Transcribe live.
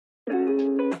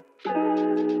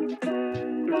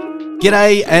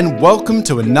G'day and welcome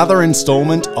to another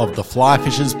instalment of the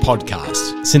Flyfishers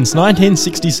podcast. Since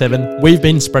 1967, we've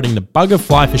been spreading the bug of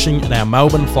fly fishing at our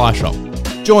Melbourne fly shop.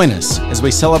 Join us as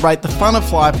we celebrate the fun of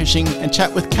fly fishing and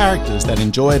chat with characters that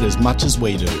enjoy it as much as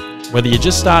we do. Whether you're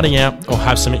just starting out or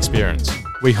have some experience,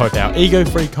 we hope our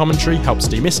ego-free commentary helps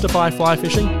demystify fly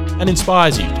fishing and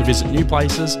inspires you to visit new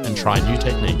places and try new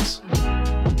techniques.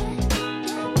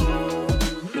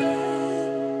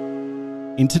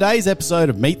 In today's episode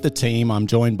of Meet the Team, I'm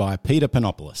joined by Peter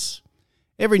Panopoulos.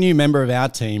 Every new member of our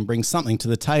team brings something to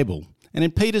the table, and in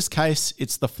Peter's case,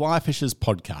 it's the Flyfishers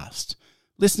podcast.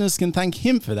 Listeners can thank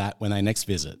him for that when they next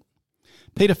visit.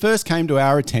 Peter first came to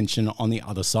our attention on the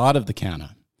other side of the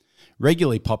counter,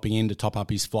 regularly popping in to top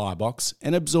up his fly box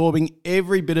and absorbing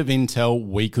every bit of intel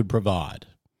we could provide.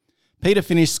 Peter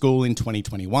finished school in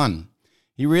 2021.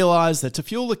 He realised that to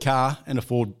fuel the car and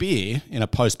afford beer in a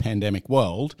post-pandemic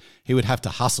world, he would have to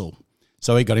hustle.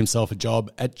 So he got himself a job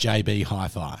at JB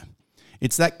Hifi.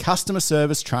 It's that customer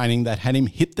service training that had him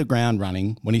hit the ground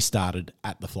running when he started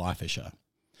at the Flyfisher.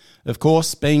 Of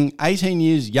course, being 18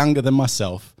 years younger than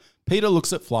myself, Peter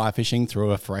looks at fly fishing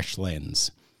through a fresh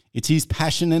lens. It's his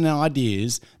passion and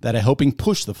ideas that are helping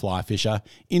push the Flyfisher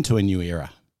into a new era.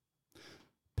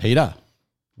 Peter,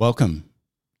 welcome.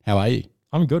 How are you?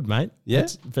 I'm good, mate. Yeah?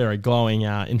 That's a very glowing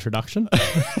introduction.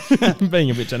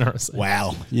 Being a bit generous.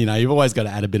 Wow. You know, you've always got to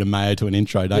add a bit of mayo to an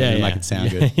intro, don't you, to make it sound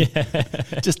good.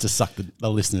 Yeah. Just to suck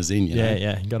the listeners in, you know.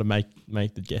 Yeah. You got to make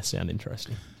the guest sound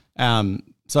interesting. 18.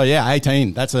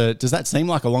 Does that seem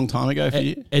like a long time ago for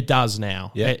you? It does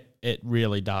now. Yeah. It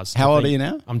really does. How old are you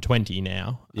now? I'm 20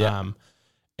 now. Yeah.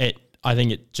 I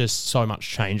think it just so much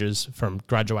changes from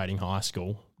graduating high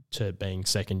school to being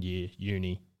second year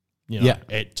uni. You know,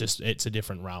 it's a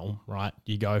different realm, right?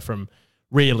 You go from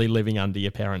really living under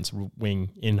your parents'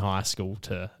 wing in high school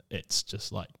to it's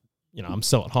just like, you know, I'm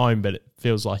still at home, but it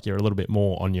feels like you're a little bit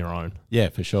more on your own. Yeah,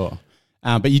 for sure.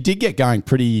 But you did get going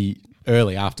pretty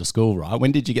early after school, right?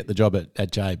 When did you get the job at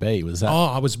JB? Was that? Oh,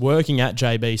 I was working at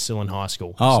JB still in high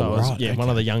school. Oh, so I was, right. one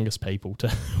of the youngest people to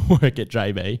work at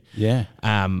JB. Yeah.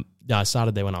 I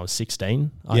started there when I was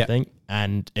 16, I think,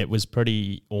 and it was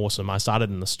pretty awesome. I started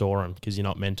in the storeroom because you're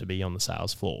not meant to be on the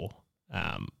sales floor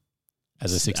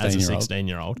as a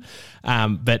 16-year-old.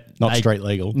 But not street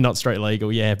legal. Not street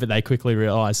legal, yeah. But they quickly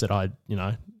realised that I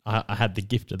had the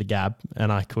gift of the gab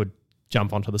and I could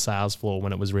jump onto the sales floor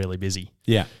when it was really busy.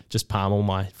 Yeah. Just palm all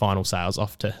my final sales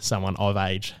off to someone of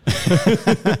age.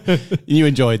 You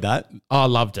enjoyed that? I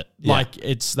loved it. Yeah. Like,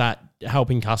 it's that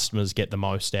helping customers get the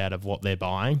most out of what they're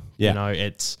buying. Yeah. You know,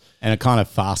 it's... And a kind of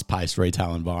fast-paced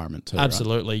retail environment too,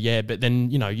 absolutely, right? Yeah. But then,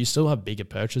 you know, you still have bigger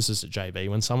purchases at JB.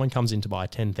 When someone comes in to buy a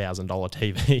 $10,000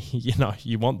 TV, you know,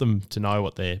 you want them to know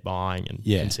what they're buying and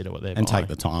consider what they're buying. And take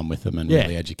the time with them and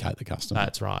really educate the customer.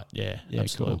 That's right. Yeah,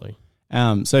 absolutely.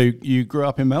 Cool. So you grew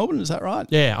up in Melbourne, is that right?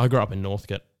 Yeah, I grew up in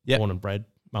Northcote, born and bred.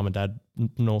 Mum and dad,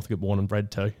 Northcote, born and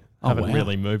bred too. Haven't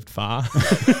really moved far.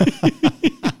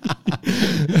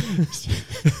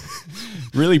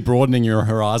 Really broadening your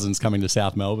horizons coming to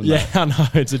South Melbourne. Yeah, I know.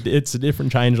 It's a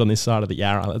different change on this side of the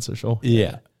Yarra, that's for sure.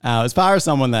 Yeah. As far as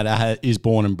someone that is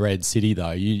born and bred city,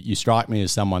 though, you strike me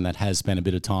as someone that has spent a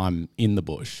bit of time in the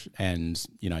bush, and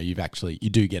you know you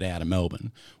do get out of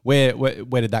Melbourne. Where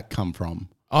did that come from?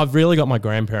 I've really got my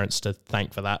grandparents to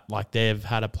thank for that. Like, they've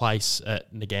had a place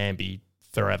at Ngambie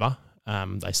forever.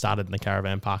 They started in the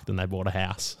caravan park, then they bought a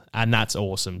house. And that's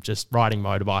awesome. Just riding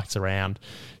motorbikes around,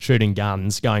 shooting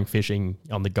guns, going fishing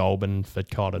on the Goulburn for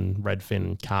cod and redfin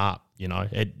and carp. You know,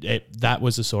 that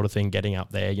was the sort of thing getting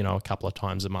up there, you know, a couple of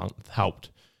times a month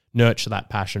helped nurture that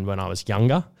passion when I was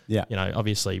younger. Yeah. You know,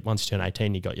 obviously once you turn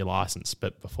 18, you got your license.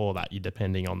 But before that, you're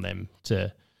depending on them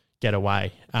to get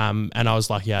away. And I was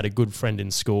lucky I had a good friend in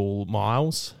school,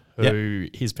 Miles, who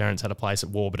his parents had a place at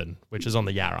Warburton, which is on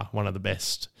the Yarra, one of the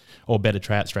best or better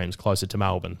trout streams closer to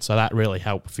Melbourne. So that really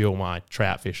helped fuel my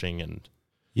trout fishing and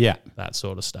that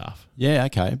sort of stuff. Yeah,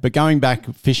 okay. But going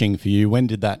back fishing for you, when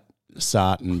did that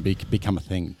start and become a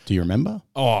thing? Do you remember?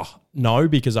 Oh, no,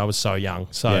 because I was so young.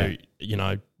 So, you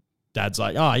know, Dad's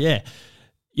like, oh, yeah,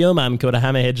 your mum caught a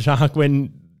hammerhead shark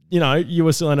when... you know, you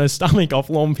were still in her stomach off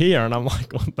Long Pier. And I'm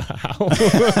like, what the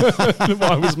hell?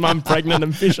 Why was mum pregnant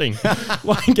and fishing?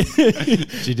 Like,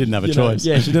 she didn't have a choice.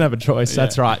 Yeah, she didn't have a choice.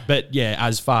 That's right. But yeah,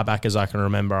 as far back as I can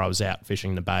remember, I was out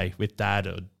fishing the bay with Dad.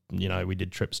 Or, you know, we did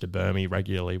trips to Burmese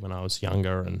regularly when I was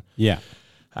younger. And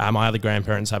my other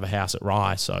grandparents have a house at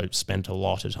Rye, so spent a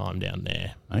lot of time down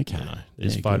there. Okay. You know,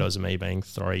 there's photos of me being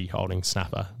 3 holding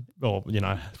snapper or,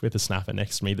 with a snapper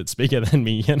next to me that's bigger than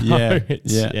me,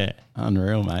 Yeah.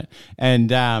 Unreal, mate. And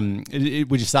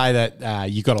would you say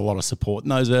that you got a lot of support in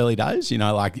those early days?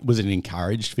 Was it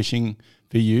encouraged fishing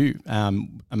for you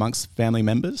amongst family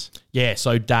members? Yeah,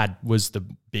 so Dad was the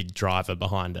big driver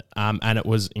behind it. And it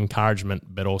was encouragement,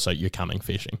 but also you're coming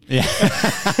fishing. Yeah.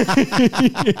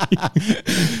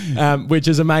 Which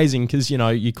is amazing because,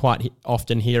 you quite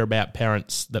often hear about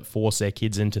parents that force their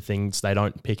kids into things they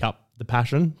don't pick up the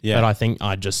passion. Yeah. But I think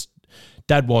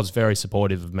Dad was very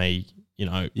supportive of me,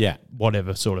 Yeah.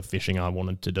 whatever sort of fishing I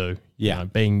wanted to do. Yeah.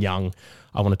 Being young,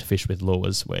 I wanted to fish with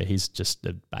lures where he's just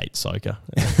a bait soaker.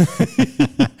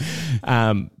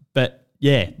 But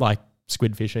yeah, like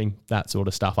squid fishing, that sort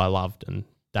of stuff I loved, and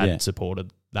Dad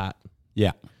supported that.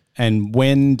 Yeah. And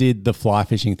when did the fly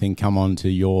fishing thing come onto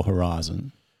your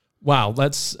horizon? Well,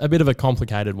 that's a bit of a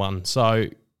complicated one. So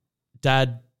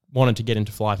Dad wanted to get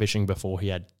into fly fishing before he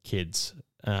had kids.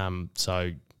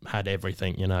 So had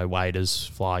everything, waders,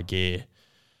 fly gear,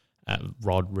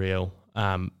 rod, reel,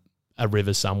 a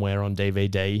river somewhere on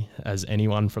DVD, as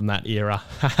anyone from that era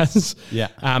has. Yeah.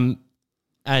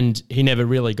 And he never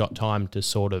really got time to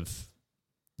sort of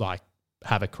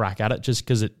have a crack at it, just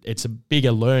because it's a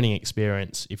bigger learning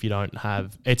experience if you don't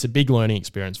have – it's a big learning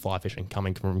experience, fly fishing,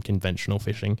 coming from conventional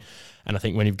fishing. And I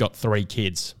think when you've got 3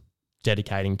 kids,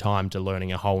 dedicating time to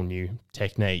learning a whole new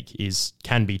technique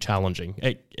can be challenging.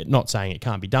 Not saying it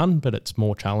can't be done, but it's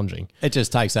more challenging. It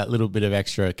just takes that little bit of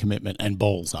extra commitment and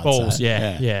balls, I'd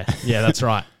say. Yeah, that's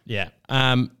right. Yeah.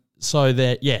 So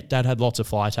Dad had lots of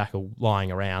fly tackle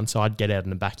lying around, so I'd get out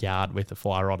in the backyard with a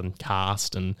fly rod and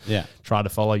cast and try to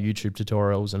follow YouTube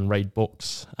tutorials and read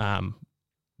books.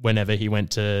 Whenever he went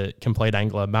to Complete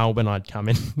Angler Melbourne, I'd come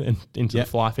into the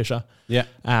Flyfisher. Yeah.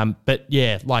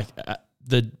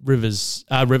 The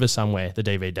River Somewhere, the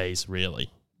DVDs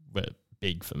really were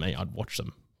big for me. I'd watch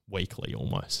them weekly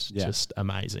almost. Yeah. Just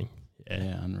amazing.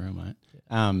 Yeah, unreal, mate.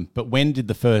 But when did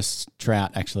the first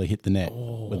trout actually hit the net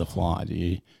with a fly? Do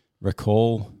you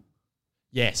recall?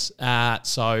 Yes.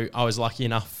 So I was lucky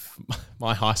enough,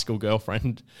 my high school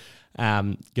girlfriend's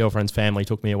family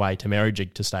took me away to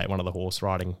Merrijig to stay at one of the horse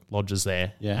riding lodges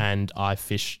there. Yeah. And I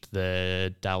fished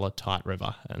the Dalatite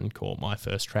River and caught my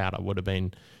first trout. I would have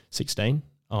been 16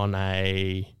 on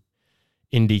a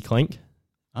indie clink.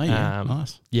 Oh yeah,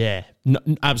 nice. Yeah,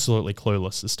 absolutely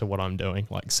clueless as to what I'm doing.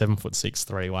 7'6",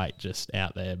 3 weight, just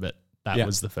out there. But that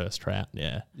was the first trout.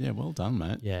 Yeah. Yeah, well done,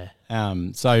 mate. Yeah.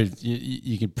 So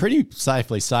you can pretty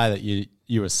safely say that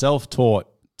you were self-taught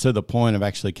to the point of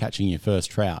actually catching your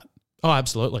first trout. Oh,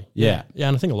 absolutely. Yeah. Yeah,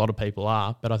 and I think a lot of people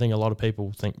are, but I think a lot of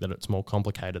people think that it's more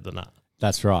complicated than that.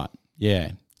 That's right.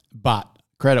 Yeah, but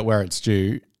credit where it's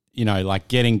due.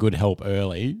 Getting good help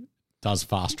early does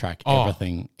fast track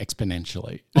everything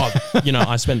exponentially.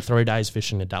 I spent 3 days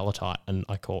fishing a Dalatite and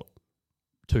I caught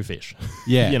 2 fish.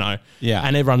 Yeah. Yeah.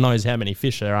 And everyone knows how many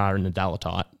fish there are in a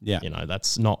Dalatite. Yeah.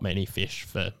 That's not many fish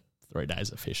for 3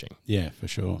 days of fishing. Yeah, for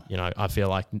sure. I feel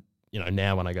like,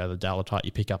 now when I go to the Dalatite,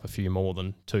 you pick up a few more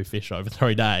than 2 fish over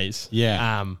 3 days.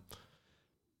 Yeah.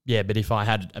 But if I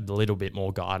had a little bit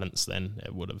more guidance, then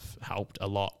it would have helped a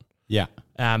lot. Yeah.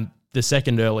 The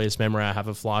second earliest memory I have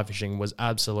of fly fishing was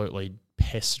absolutely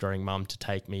pestering Mum to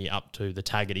take me up to the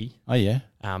Taggart. Oh, yeah?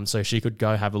 So she could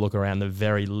go have a look around the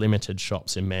very limited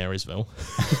shops in Marysville.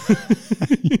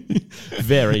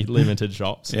 Very limited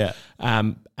shops. Yeah.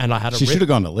 And I had She should have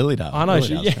gone to Lilydale. I know.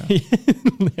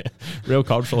 Real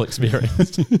cultural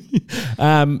experience.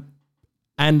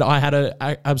 And I had an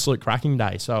absolute cracking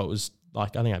day. So it was I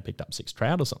think I picked up 6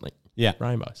 trout or something. Yeah.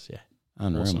 Rainbows. Yeah.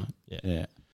 Unreal. Awesome. Yeah.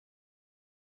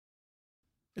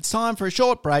 It's time for a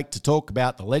short break to talk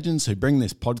about the legends who bring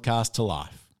this podcast to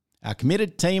life. Our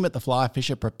committed team at the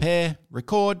Flyfisher prepare,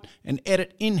 record and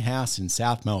edit in-house in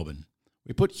South Melbourne.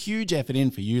 We put huge effort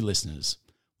in for you listeners.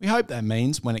 We hope that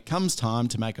means when it comes time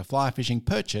to make a fly fishing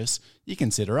purchase, you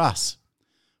consider us.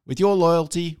 With your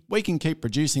loyalty, we can keep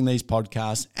producing these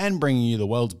podcasts and bringing you the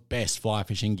world's best fly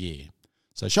fishing gear.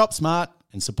 So shop smart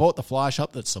and support the fly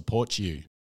shop that supports you.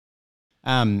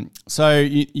 So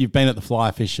you've been at the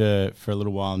Flyfisher for a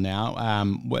little while now.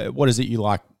 What is it you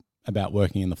like about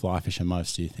working in the Flyfisher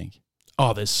most, do you think?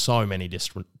 Oh, there's so many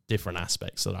different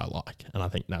aspects that I like, and I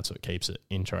think that's what keeps it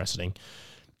interesting.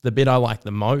 The bit I like the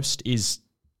most is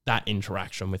that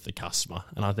interaction with the customer,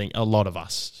 and I think a lot of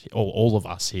us, or all of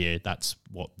us here, that's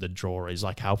what the draw is,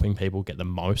 helping people get the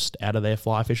most out of their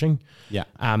fly fishing. Yeah.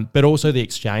 But also the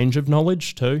exchange of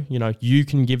knowledge too. You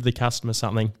can give the customer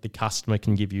something, the customer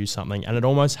can give you something, and it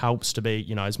almost helps to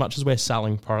be, as much as we're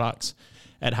selling products,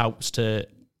 it helps to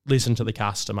listen to the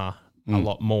customer a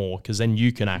lot more, because then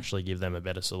you can actually give them a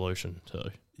better solution too.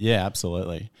 Yeah,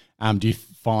 absolutely. Do you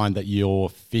find that your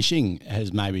fishing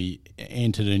has maybe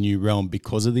entered a new realm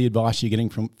because of the advice you're getting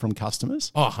from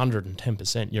customers? Oh,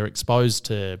 110%. You're exposed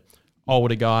to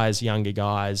older guys, younger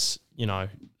guys,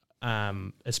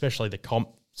 especially the comp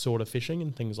sort of fishing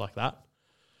and things like that.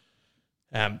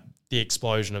 The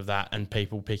explosion of that and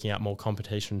people picking up more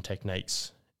competition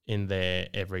techniques in their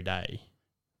everyday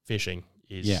fishing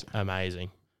is amazing.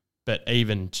 But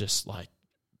even just like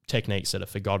techniques that are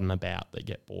forgotten about that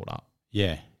get brought up.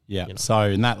 Yeah. So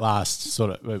in that last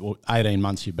sort of 18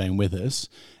 months you've been with us,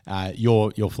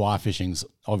 your fly fishing's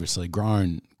obviously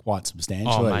grown quite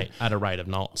substantially. Oh, mate, at a rate of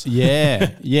knots.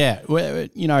 Yeah. Well,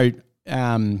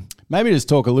 maybe just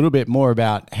talk a little bit more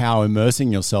about how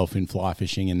immersing yourself in fly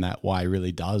fishing in that way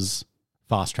really does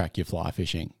fast track your fly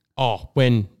fishing. Oh,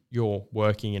 when you're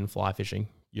working in fly fishing,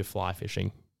 you're fly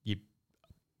fishing, you're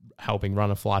helping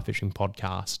run a fly fishing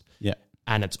podcast. Yeah.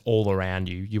 And it's all around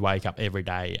you. You wake up every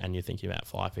day and you're thinking about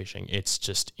fly fishing. It's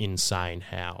just insane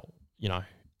how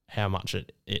much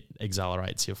it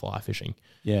accelerates your fly fishing.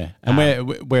 Yeah. And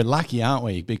we're lucky, aren't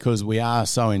we? Because we are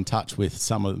so in touch with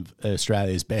some of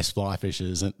Australia's best fly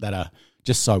fishers that are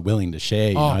just so willing to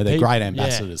share. They're great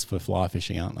ambassadors for fly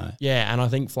fishing, aren't they? Yeah, and I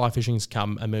think fly fishing's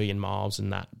come a million miles in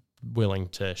that, willing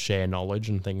to share knowledge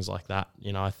and things like that.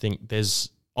 I think there's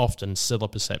often still a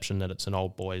perception that it's an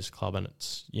old boys club and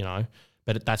it's,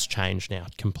 but that's changed now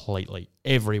completely.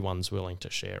 Everyone's willing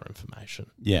to share information.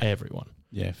 Yeah. Everyone.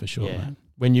 Yeah, for sure, man.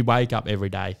 When you wake up every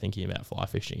day thinking about fly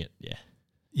fishing,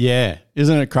 Yeah.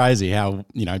 Isn't it crazy how,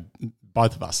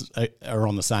 both of us are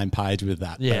on the same page with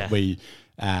that? Yeah. That we,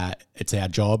 it's our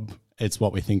job. It's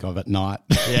what we think of at night.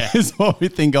 Yeah. It's what we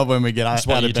think of when we get out of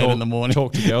bed in the morning.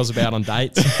 Talk to girls about on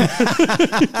dates.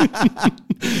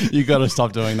 You got to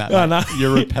stop doing that, mate. Oh, no.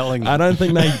 You're repelling them. I don't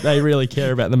think they really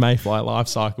care about the mayfly life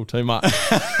cycle too much.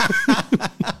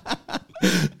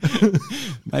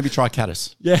 Maybe try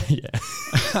caddis. Yeah.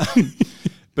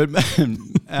 But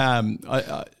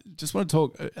I just want to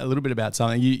talk a little bit about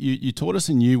something. You taught us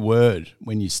a new word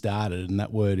when you started, and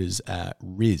that word is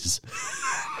riz.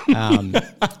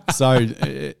 So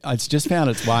it's just found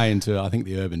its way into, I think,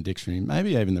 the Urban Dictionary,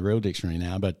 maybe even the Real Dictionary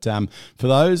now. But for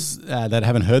those that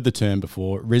haven't heard the term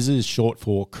before, riz is short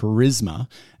for charisma,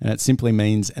 and it simply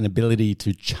means an ability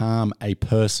to charm a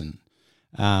person.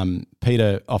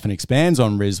 Peter often expands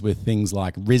on riz with things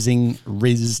like rizzing,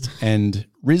 rizzed, and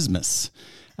rismus.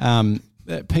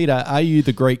 Peter, are you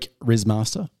the Greek riz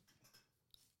master?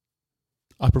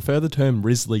 I prefer the term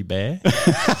Risley Bear.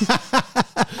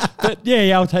 But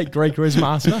yeah, I'll take Greek riz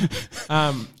master.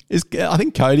 I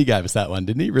think Cody gave us that one,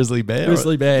 didn't he? Risley Bear?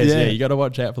 Risley Bears, yeah. You got to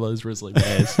watch out for those Risley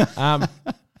Bears.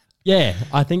 Yeah,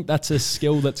 I think that's a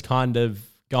skill that's kind of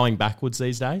going backwards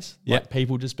these days. Yep. Like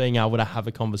people just being able to have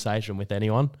a conversation with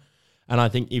anyone. And I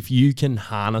think if you can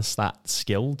harness that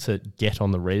skill to get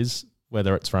on the riz,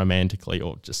 whether it's romantically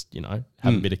or just,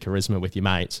 have a bit of charisma with your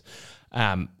mates,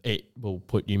 it will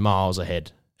put you miles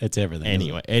ahead. It's everything.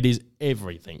 Anyway, it is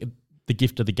everything. The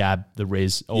gift of the gab, the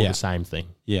riz, all the same thing.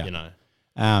 Yeah.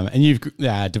 And you've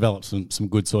developed some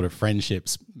good sort of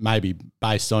friendships, maybe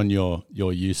based on your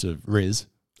use of riz,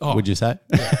 would you say?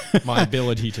 Yeah. My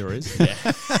ability to riz,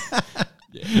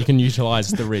 you can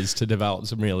utilise the riz to develop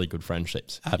some really good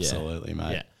friendships. Absolutely,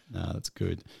 mate. Yeah. No, that's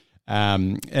good.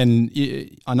 And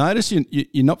I notice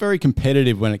you're not very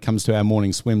competitive when it comes to our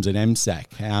morning swims at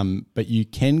MSAC, but you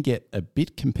can get a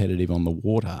bit competitive on the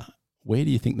water. Where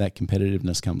do you think that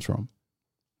competitiveness comes from?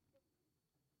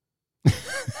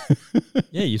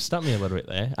 Yeah, you stumped me a little bit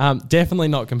there. Definitely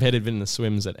not competitive in the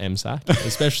swims at MSAC,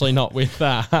 especially not with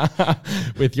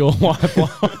your wife,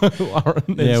 Lauren.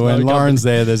 When Lauren's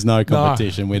there's no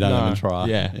competition. We don't even try.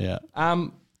 Yeah.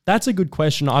 That's a good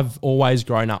question. I've always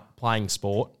grown up playing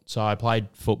sport. So I played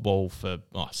football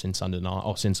since under 9,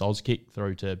 or since Auskick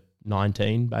through to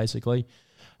 19, basically.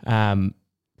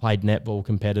 Played netball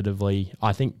competitively.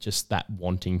 I think just that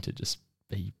wanting to just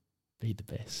be the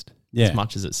best. Yeah. As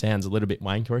much as it sounds a little bit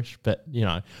wankerish, but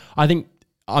I think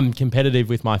I'm competitive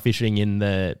with my fishing in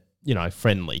the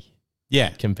friendly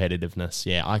competitiveness.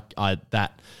 Yeah, I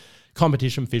that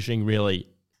competition fishing really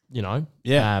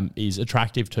is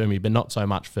attractive to me, but not so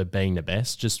much for being the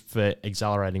best, just for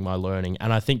accelerating my learning.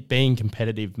 And I think being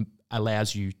competitive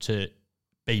allows you to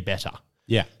be better.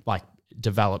 Yeah, like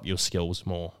develop your skills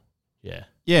more. Yeah.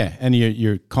 Yeah, and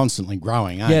you're constantly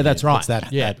growing, aren't you? Yeah, that's right. It's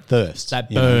that thirst.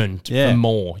 That burn for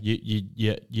more. You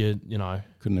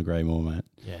Couldn't agree more, mate.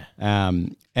 Yeah.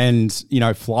 And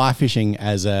fly fishing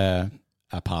as a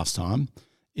pastime,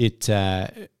 it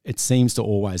seems to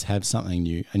always have something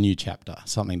new, a new chapter,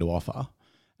 something to offer.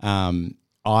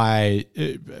 I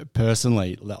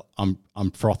personally,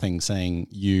 I'm frothing seeing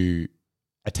you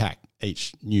attack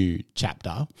each new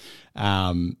chapter.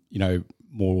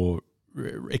 More.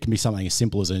 It can be something as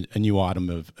simple as a new item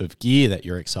of gear that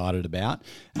you're excited about,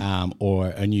 or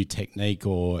a new technique,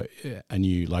 or a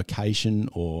new location,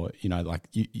 or like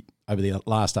you over the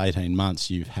last 18 months,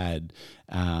 you've had,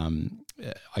 I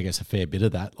guess, a fair bit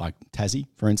of that, like Tassie,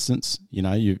 for instance.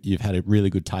 You've had a really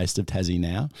good taste of Tassie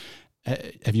now.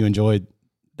 Have you enjoyed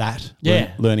that?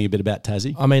 Yeah. Learning a bit about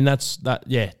Tassie? I mean,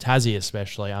 Tassie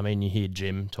especially. I mean, you hear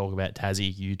Jim talk about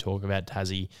Tassie, you talk about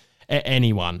Tassie.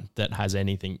 Anyone that has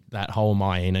anything, that whole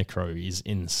Myena crew is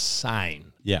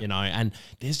insane. Yeah. And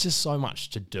there's just so much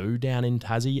to do down in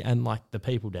Tassie, and like the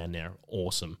people down there are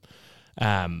awesome.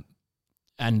 And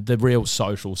the real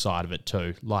social side of it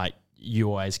too. Like you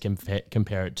always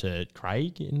compare it to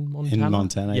Craig in Montana. In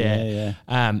Montana, yeah.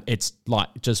 It's like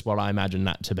just what I imagine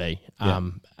that to be.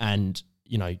 And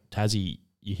Tassie,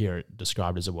 you hear it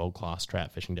described as a world-class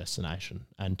trout fishing destination,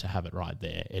 and to have it right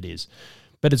there, it is.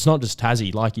 But it's not just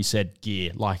Tassie, like you said,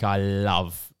 gear. Like I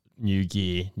love new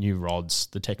gear, new rods,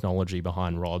 the technology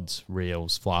behind rods,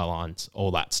 reels, fly lines,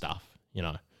 all that stuff,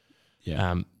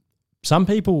 Yeah. Some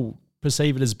people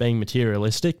perceive it as being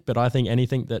materialistic, but I think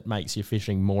anything that makes your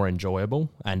fishing more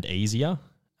enjoyable and easier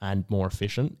and more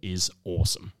efficient is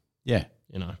awesome. Yeah.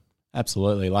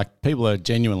 Absolutely. Like people are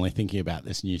genuinely thinking about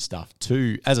this new stuff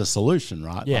too as a solution,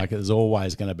 right? Yeah. Like there's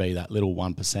always going to be that little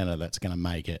 1%er that's going to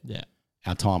make it. Yeah.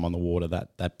 Our time on the water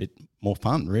that bit more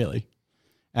fun, really.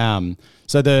 So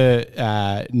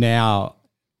now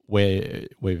we're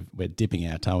dipping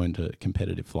our toe into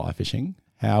competitive fly fishing.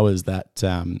 How's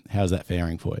that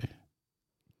faring for you?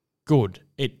 Good.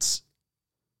 It's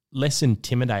less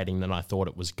intimidating than I thought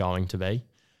it was going to be.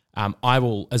 I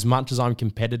will, as much as I'm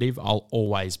competitive, I'll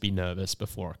always be nervous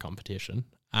before a competition.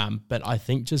 But I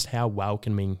think just how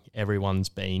welcoming everyone's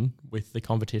been with the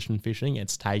competition fishing,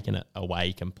 it's taken it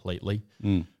away completely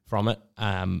from it.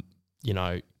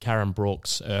 Karen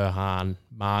Brooks, Erhan,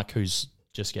 Mark, who's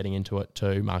just getting into it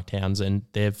too, Mark Townsend,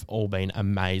 they've all been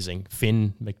amazing.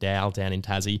 Finn McDowell down in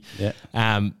Tassie. Yeah.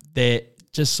 They're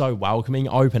just so welcoming,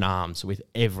 open arms with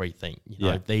everything,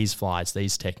 these flies,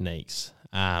 these techniques.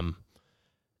 And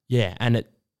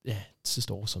it's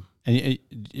just awesome. And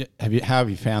how have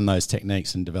you found those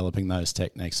techniques and developing those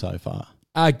techniques so far?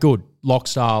 Good. Lock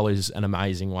style is an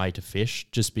amazing way to fish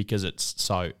just because it's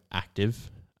so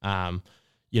active.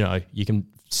 You can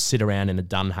sit around in a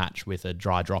dun hatch with a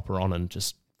dry dropper on and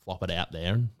just flop it out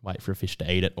there and wait for a fish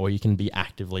to eat it, or you can be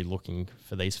actively looking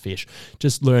for these fish.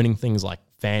 Just learning things like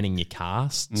fanning your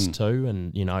casts too,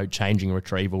 and changing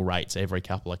retrieval rates every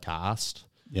couple of casts.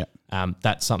 Yeah.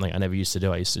 That's something I never used to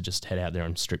do. I used to just head out there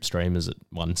and strip streamers at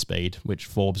one speed, which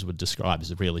Forbes would describe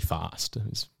as really fast.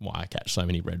 It's why I catch so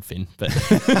many redfin. But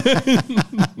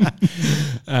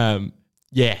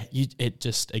it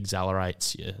just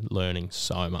accelerates your learning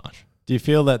so much. Do you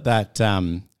feel that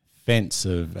fence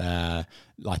of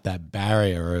like that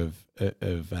barrier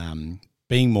of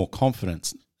being more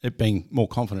confident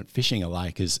fishing a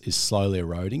lake is slowly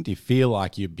eroding? Do you feel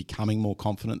like you're becoming more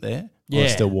confident there? Yeah. On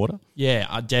still water?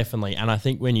 Yeah, definitely. And I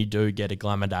think when you do get a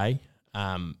glamour day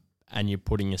and you're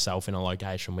putting yourself in a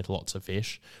location with lots of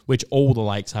fish, which all the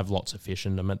lakes have lots of fish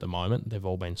in them at the moment. They've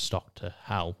all been stocked to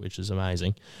hell, which is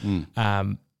amazing.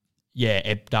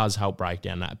 It does help break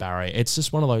down that barrier. It's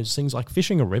just one of those things, like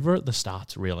fishing a river at the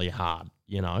start's really hard,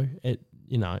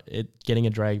 getting a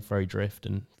drag-free drift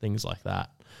and things like that.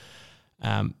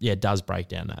 It does break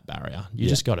down that barrier. You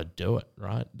just got to do it,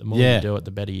 right? The more you do it, the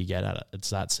better you get at it.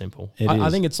 It's that simple. I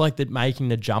think it's like making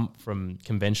the jump from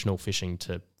conventional fishing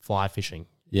to fly fishing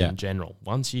in general.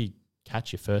 Once you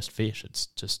catch your first fish, it's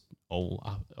just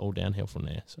all downhill from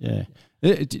there. So,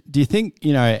 Do you think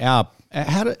our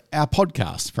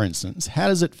podcast, for instance, how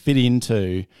does it fit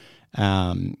into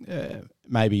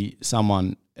maybe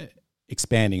someone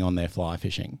expanding on their fly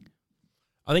fishing?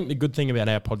 I think the good thing about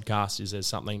our podcast is there's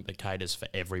something that caters for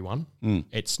everyone.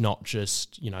 It's not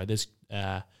just, there's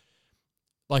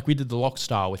like we did the lock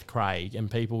style with Craig, and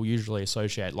people usually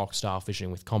associate lock style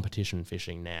fishing with competition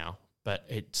fishing now, but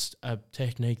it's a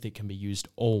technique that can be used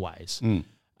always.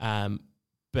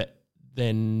 But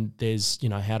then there's,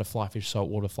 how to fly fish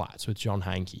saltwater flats with John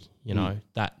Hankey,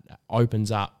 that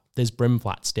opens up. There's brim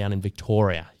flats down in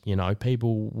Victoria,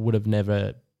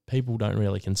 people don't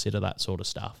really consider that sort of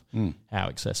stuff, how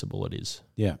accessible it is.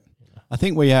 Yeah. I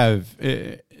think we have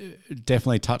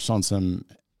definitely touched on some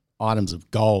items of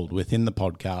gold within the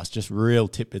podcast, just real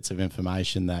tidbits of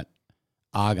information that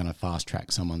are going to fast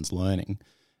track someone's learning.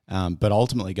 But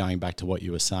ultimately going back to what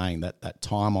you were saying, that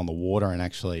time on the water and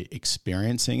actually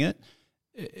experiencing it,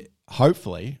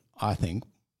 hopefully, I think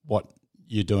what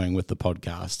you're doing with the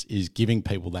podcast is giving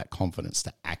people that confidence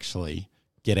to actually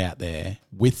get out there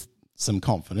with some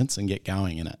confidence and get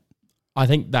going in it. I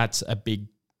think that's a big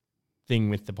thing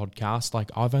with the podcast.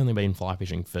 Like, I've only been fly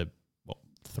fishing for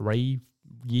 3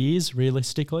 years,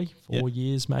 realistically, 4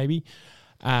 years maybe.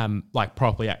 Like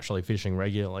properly actually fishing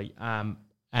regularly.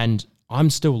 And I'm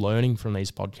still learning from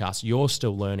these podcasts. You're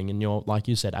still learning, and you're, like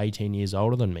you said, 18 years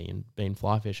older than me and been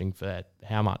fly fishing for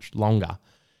how much longer.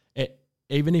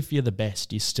 Even if you're the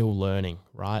best, you're still learning,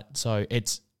 right? So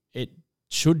it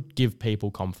should give people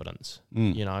confidence,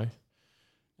 you know.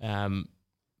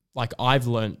 Like, I've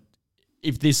learned,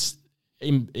 if this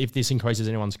increases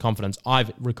anyone's confidence,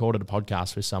 I've recorded a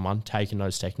podcast with someone, taken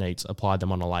those techniques, applied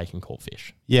them on a lake and caught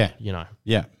fish. Yeah. You know.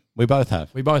 Yeah. We both have.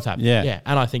 Yeah.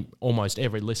 And I think almost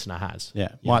every listener has. Yeah.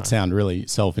 Might sound really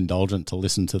self-indulgent to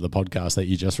listen to the podcast that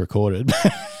you just recorded.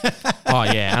 Oh,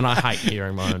 yeah. And I hate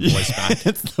hearing my own voice back.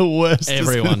 It's the worst.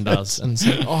 Everyone does. And so,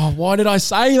 why did I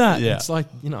say that? Yeah. It's like,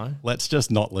 you know. Let's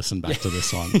just not listen back to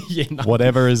this one. No.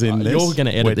 Whatever is in this. You're going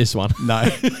to edit this one. No.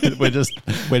 we're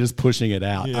just pushing it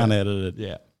out, unedited.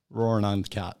 Yeah. Raw and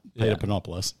uncut. Peter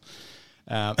Panopoulos.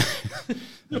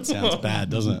 That sounds bad,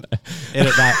 doesn't it?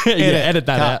 Edit that. Edit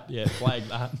that out. Yeah, flag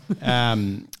that.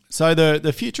 So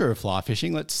the future of fly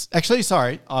fishing.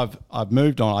 I've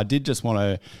moved on. I did just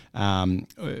want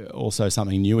to also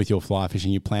something new with your fly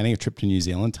fishing. You're planning a trip to New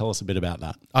Zealand. Tell us a bit about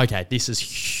that. Okay, this is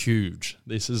huge.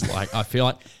 This is like, I feel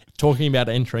like talking about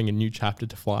entering a new chapter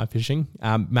to fly fishing.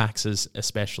 Max has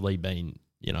especially been,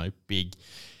 you know, big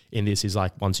in this. Is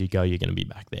like, once you go, you're going to be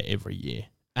back there every year.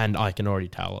 And I can already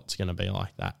tell it's going to be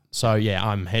like that. So, yeah,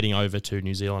 I'm heading over to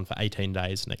New Zealand for 18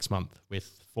 days next month with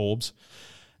Forbes.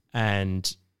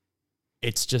 And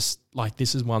it's just like,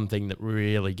 this is one thing that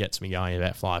really gets me going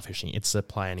about fly fishing. It's the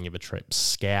planning of a trip,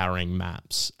 scouring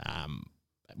maps.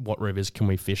 What rivers can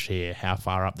we fish here? How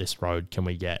far up this road can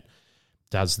we get?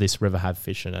 Does this river have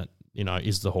fish in it? You know,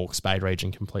 is the Hawke's Bay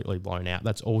region completely blown out?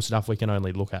 That's all stuff we can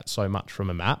only look at so much from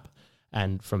a map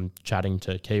and from chatting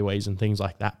to Kiwis and things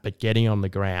like that. But getting on the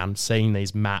ground, seeing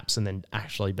these maps and then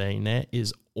actually being there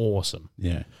is awesome.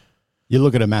 Yeah. You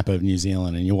look at a map of New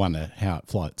Zealand and you wonder how it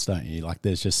floats, don't you? Like,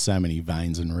 there's just so many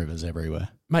veins and rivers everywhere.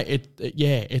 Mate,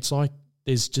 it's like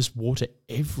there's just water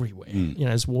everywhere. You know,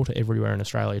 there's water everywhere in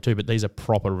Australia too, but these are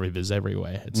proper rivers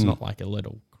everywhere. It's not like a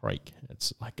little creek.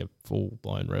 It's like a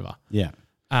full-blown river. Yeah.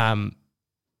 And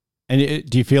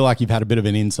do you feel like you've had a bit of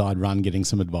an inside run getting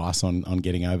some advice on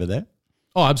getting over there?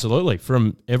 Oh, absolutely.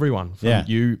 From everyone. From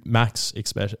you, Max,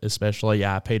 especially,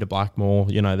 Peter Blackmore.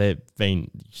 You know, they've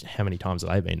been, how many times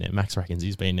have they been there? Max reckons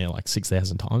he's been there like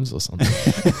 6,000 times or something.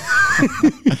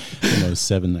 Almost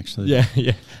 7, actually. Yeah.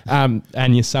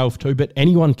 And yourself too. But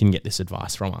anyone can get this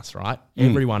advice from us, right?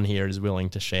 Everyone here is willing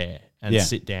to share and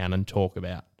sit down and talk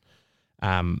about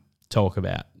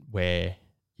where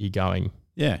you're going.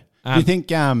 Yeah. Do you think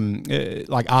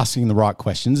like asking the right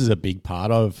questions is a big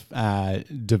part of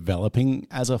developing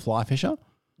as a fly fisher?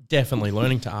 Definitely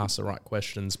learning to ask the right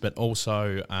questions, but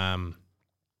also I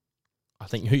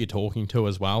think who you're talking to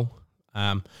as well.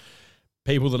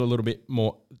 People that are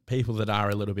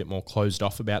a little bit more closed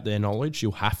off about their knowledge,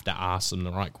 you'll have to ask them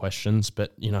the right questions.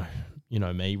 But you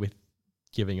know me with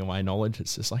giving away knowledge,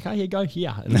 it's just like, oh, you go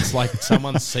here, and it's like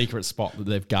someone's secret spot that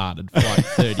they've guarded for like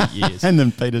 30 years, and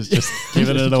then Peter's just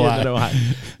giving it away.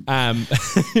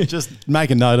 Just make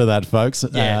a note of that, folks.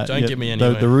 Don't give me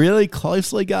any the really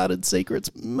closely guarded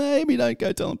secrets. Maybe don't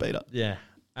go telling Peter.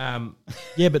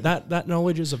 But that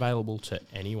knowledge is available to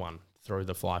anyone through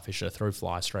the Flyfisher, through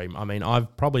Flystream. I mean,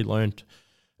 I've probably learnt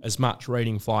as much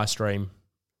reading Flystream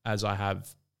as I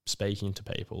have speaking to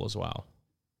people as well.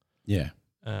 Yeah.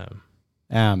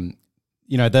 There's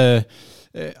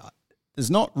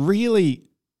not really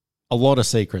a lot of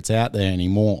secrets out there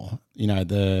anymore. You know,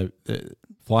 the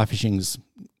fly fishing's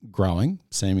growing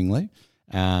seemingly.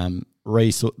 The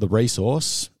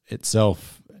resource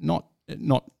itself not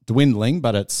dwindling,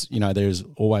 but it's, you know, there's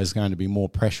always going to be more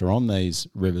pressure on these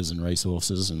rivers and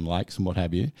resources and lakes and what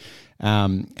have you.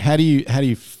 How do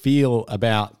you feel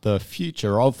about the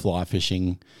future of fly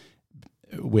fishing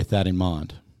with that in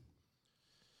mind?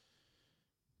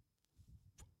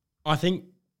 I think,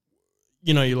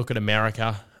 you know, you look at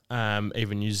America,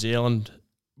 even New Zealand,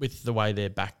 with the way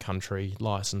their backcountry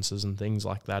licenses and things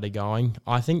like that are going,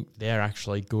 I think they're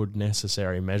actually good,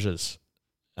 necessary measures.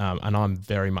 And I'm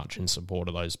very much in support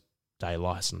of those day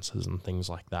licenses and things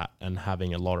like that, and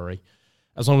having a lottery.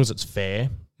 As long as it's fair,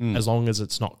 as long as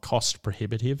it's not cost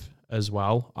prohibitive as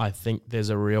well. I think there's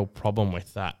a real problem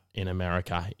with that in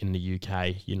America, in the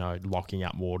UK, you know, locking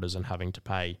up waters and having to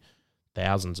pay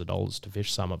thousands of dollars to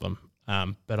fish some of them.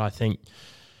 But I think,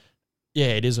 yeah,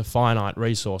 it is a finite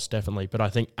resource, definitely. But I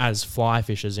think as fly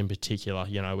fishers in particular,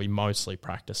 you know, we mostly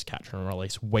practice catch and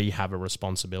release. We have a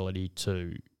responsibility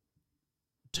to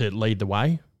lead the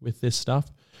way with this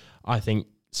stuff. I think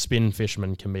spin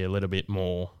fishermen can be a little bit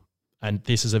more, and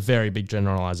this is a very big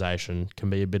generalisation, can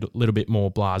be little bit more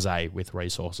blasé with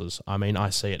resources. I mean, I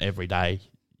see it every day.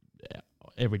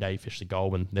 Every day you fish the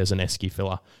Goulburn, there's an esky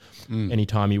filler.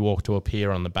 Anytime you walk to a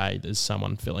pier on the bay, there's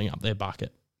someone filling up their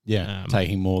bucket. Yeah,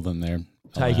 taking more than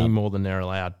they're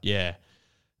allowed. Yeah.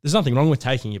 There's nothing wrong with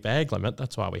taking your bag limit.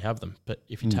 That's why we have them. But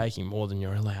if you're taking more than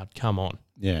you're allowed, come on.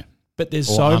 Yeah. But there's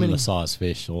or so many undersized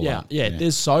fish. Yeah.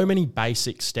 There's so many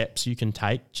basic steps you can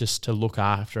take just to look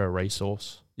after a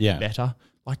resource better.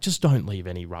 Like, just don't leave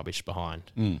any rubbish behind.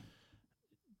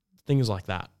 Things like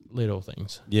that, little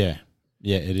things. Yeah.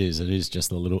 Yeah, it is. It is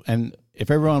just a little. And if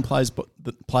everyone plays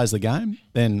the game,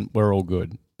 then we're all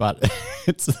good. But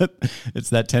it's that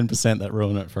 10% that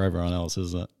ruin it for everyone else,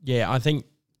 isn't it? Yeah, I think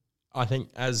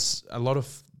as a lot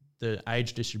of the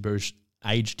age distribution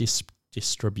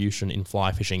in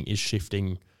fly fishing is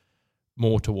shifting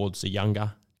more towards the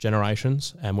younger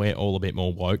generations, and we're all a bit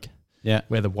more woke. Yeah.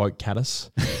 We're the woke caddis.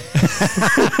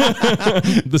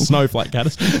 The snowflake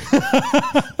caddis.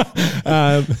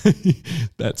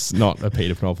 That's not a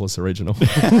Peter Panopoulos original.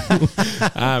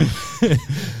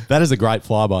 That is a great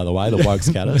fly, by the way, the woke's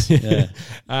caddis. Yeah.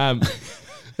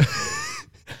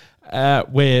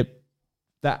 Where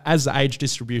that as the age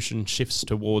distribution shifts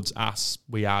towards us,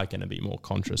 we are going to be more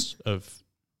conscious of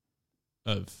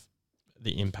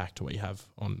the impact we have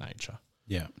on nature.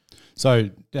 Yeah.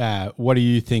 So, what do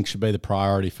you think should be the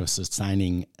priority for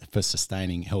sustaining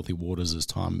healthy waters as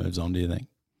time moves on? Do you think?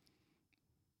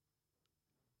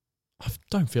 I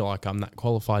don't feel like I'm that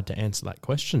qualified to answer that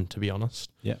question, to be honest.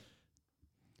 Yeah.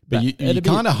 But you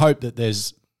kind of hope that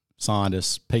there's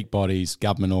scientists, peak bodies,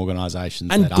 government organisations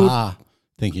that are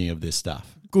thinking of this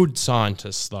stuff. Good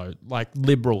scientists, though, like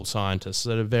liberal scientists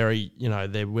that are very,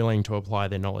 they're willing to apply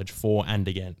their knowledge for and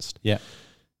against. Yeah.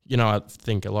 I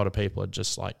think a lot of people are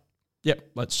just like, yep,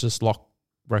 let's just lock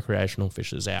recreational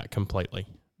fishers out completely.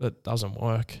 That doesn't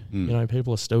work.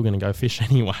 People are still going to go fish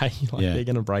anyway. They're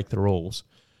going to break the rules.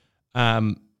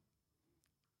 I'm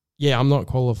not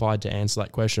qualified to answer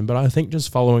that question, but I think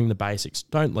just following the basics,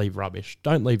 don't leave rubbish.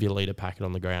 Don't leave your leader packet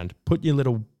on the ground. Put your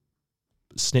little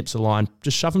snips of line,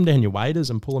 just shove them down your waders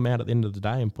and pull them out at the end of the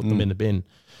day and put them in the bin.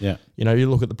 Yeah. You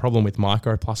look at the problem with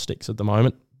microplastics at the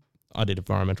moment. I did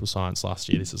environmental science last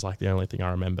year. This is like the only thing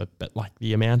I remember. But like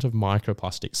the amount of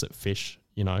microplastics that fish,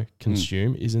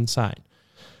 consume is insane.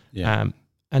 Yeah.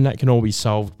 And that can all be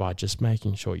solved by just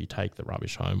making sure you take the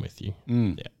rubbish home with you.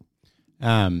 Yeah.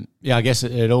 I guess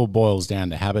it all boils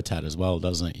down to habitat as well,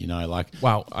 doesn't it?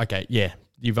 Well, okay, yeah.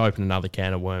 You've opened another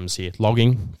can of worms here.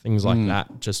 Logging, things like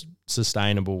that, just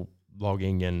sustainable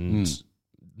logging and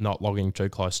not logging too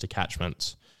close to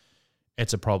catchments.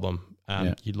 It's a problem.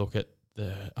 You look at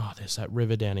there's that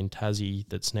river down in Tassie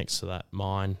that's next to that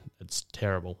mine. It's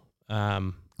terrible.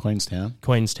 Queenstown,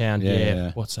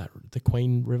 yeah. What's that? The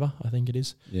Queen River, I think it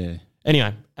is. Yeah.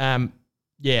 Anyway,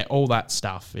 all that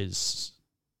stuff is,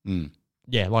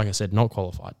 like I said, not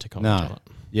qualified to comment on it.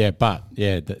 Yeah, but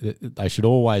they should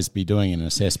always be doing an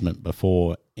assessment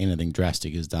before anything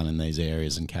drastic is done in these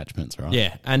areas and catchments, right?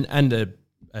 Yeah, and a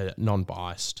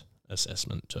non-biased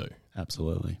assessment too.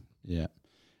 Absolutely, yeah.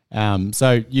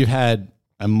 So you've had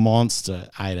a monster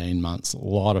 18 months, a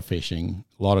lot of fishing,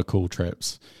 a lot of cool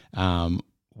trips.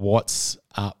 What's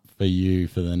up for you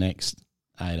for the next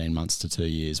 18 months to 2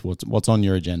 years? What's on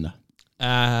your agenda?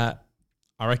 I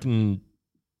reckon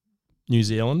New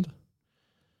Zealand,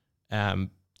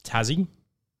 Tassie.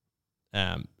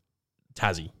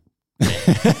 Tassie.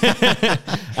 Yeah.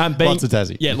 Lots of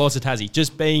Tassie. Yeah, lots of Tassie.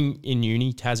 Just being in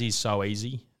uni, Tassie's so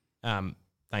easy.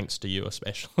 Thanks to you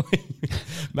especially.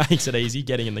 Makes it easy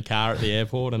getting in the car at the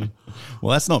airport. And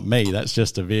well, that's not me. That's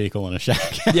just a vehicle and a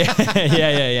shack.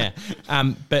 yeah.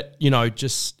 But,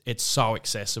 just it's so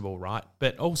accessible, right?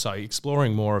 But also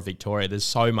exploring more of Victoria. There's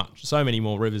so many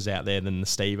more rivers out there than the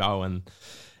Stevo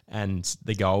and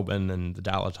the Goulburn and the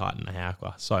Dalatite and the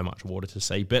Howker. So much water to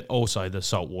see. But also the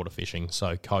saltwater fishing.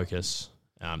 So Cocos,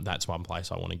 that's one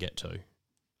place I want to get to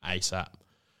ASAP.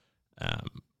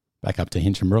 Back up to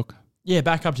Hinchinbrook. Yeah,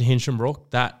 back up to Hinchinbrook.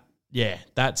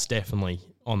 That's definitely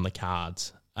on the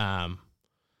cards.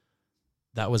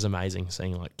 That was amazing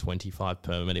seeing like 25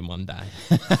 permit in one day.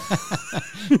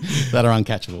 That are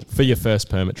uncatchable. For your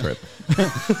first permit trip.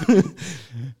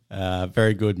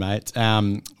 Very good, mate.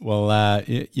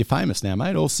 You're famous now,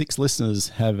 mate. All 6 listeners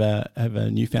have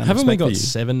a newfound Haven't we respect for got you.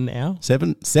 7 now?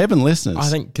 Seven listeners. I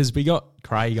think because we got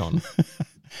Craig on.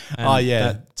 And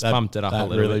that bumped it up a that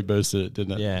little really bit. boosted it,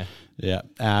 didn't it? Yeah.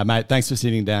 Yeah. Mate, thanks for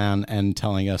sitting down and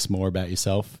telling us more about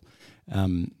yourself. How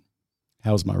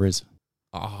was my Riz?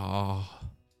 Oh,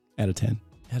 Out of 10?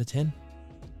 out of 10?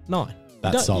 9.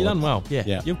 That's solid. You done well.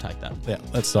 Yeah. You'll take that. Yeah,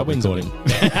 let's stop A win's a recording.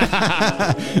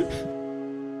 win.